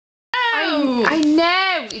I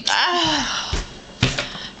know.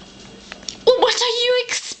 What are you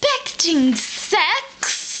expecting? Sex?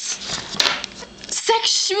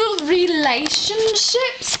 Sexual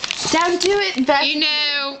relationships? Don't do it, Beth. You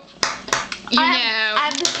know. I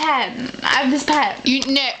have this pen. I have this pen. You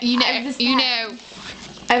know. I have this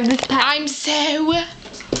pen. I'm so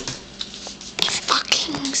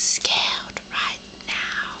fucking scared right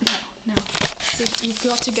now. No. See, you've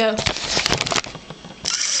got to go. I'm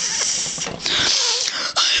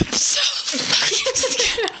so fucking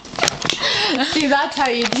scared. See, that's how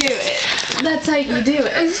you do it. That's how you do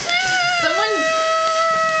it.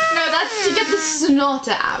 No, that's to get the snot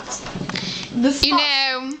out. The snot. You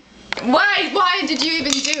know. Why did you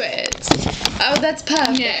even do it? Oh, that's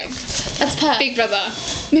perfect. No. That's perfect. Big brother.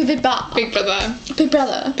 Move it back. Big brother. Big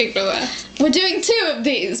brother. Big brother. We're doing 2 of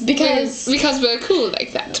these because we're cool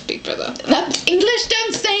like that, big brother. English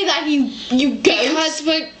don't say that, you ghost.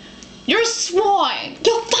 Because You're a swine.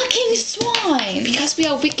 You're fucking swine. because we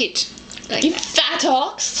are wicked. Like You fat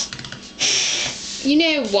ox. you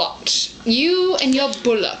know what? You and your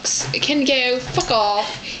bullocks can go fuck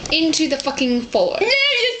off into the fucking forest. No,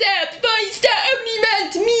 you said boys that only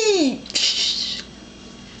meant me.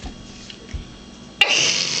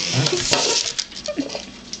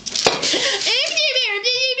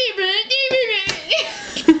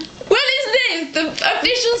 What is this? The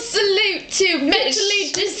official salute to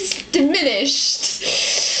mentally diminished.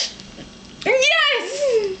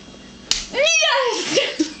 Yes!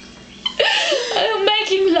 Yes! I'm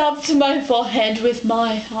making love to my forehead with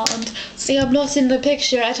my hand. See, I'm not in the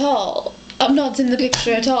picture at all. I'm not in the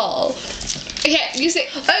picture at all. Okay, you say.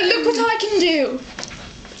 Oh, look what I can do.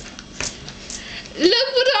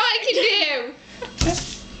 Look what I can do.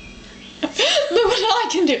 Look what I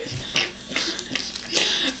can do.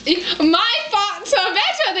 My farts are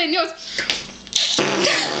better than yours.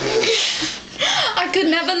 I could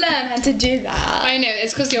never learn how to do that. I know,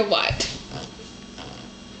 it's because you're white.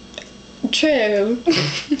 True.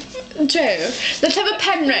 True. Let's have a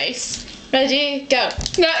pen race. Ready? Go.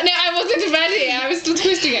 No, I wasn't ready. I was still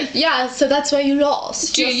twisting it. Yeah, so that's why you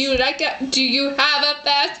lost. Do you have a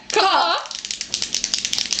fast car?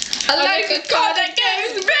 I like a car that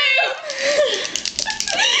goes boom.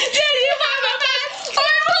 Do you have a fast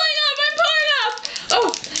car? I'm pulling up. Oh,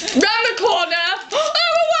 round the corner. Oh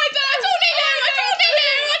my God!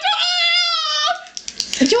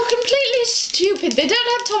 You're completely stupid. They don't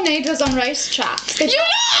have tornadoes on racetracks. You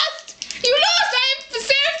lost! You lost! I'm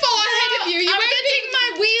so far ahead of you. I'm getting my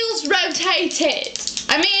wheels rotated.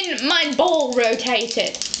 I mean, my ball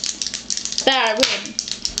rotated. There, I win.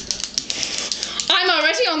 I'm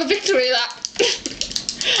already on the victory lap.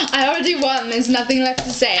 I already won. There's nothing left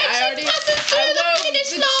to say. I already passed through the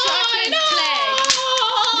finish line.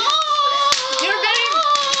 You're very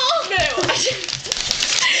no.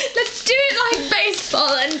 Let's do it like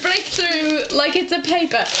baseball and break through like it's a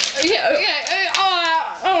paper. Okay.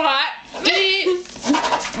 All right.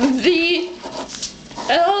 The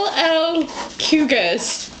LL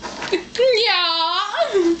Cougars.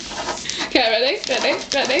 Yeah. Okay, ready?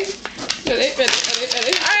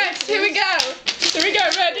 Alright, here we go.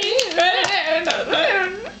 Ready?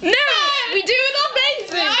 No, we do it on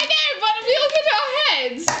bases. I know, but we look at our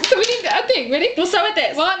heads. So we need a thing. Ready? We'll start with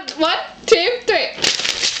this. 1, 2, 3.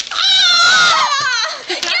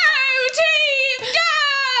 Go, team,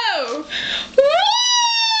 go! Woo!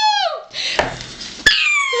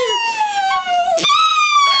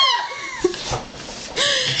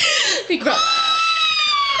 Big brother.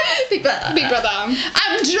 Big brother. I'm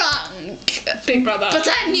drunk. Big brother. But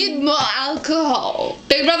I need more alcohol.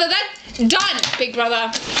 Big brother, that's done. Big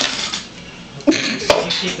brother.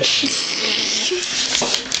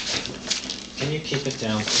 Can you keep it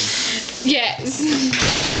down, please? Yes.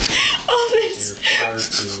 Oh, this. You're far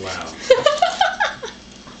too loud.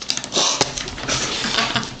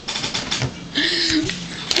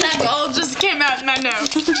 That all just came out my nose.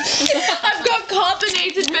 I've got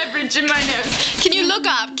carbonated beverage in my nose. Can you look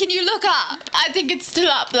up? I think it's still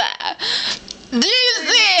up there. Do you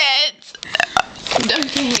see it?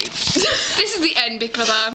 Okay. This is the end, big brother.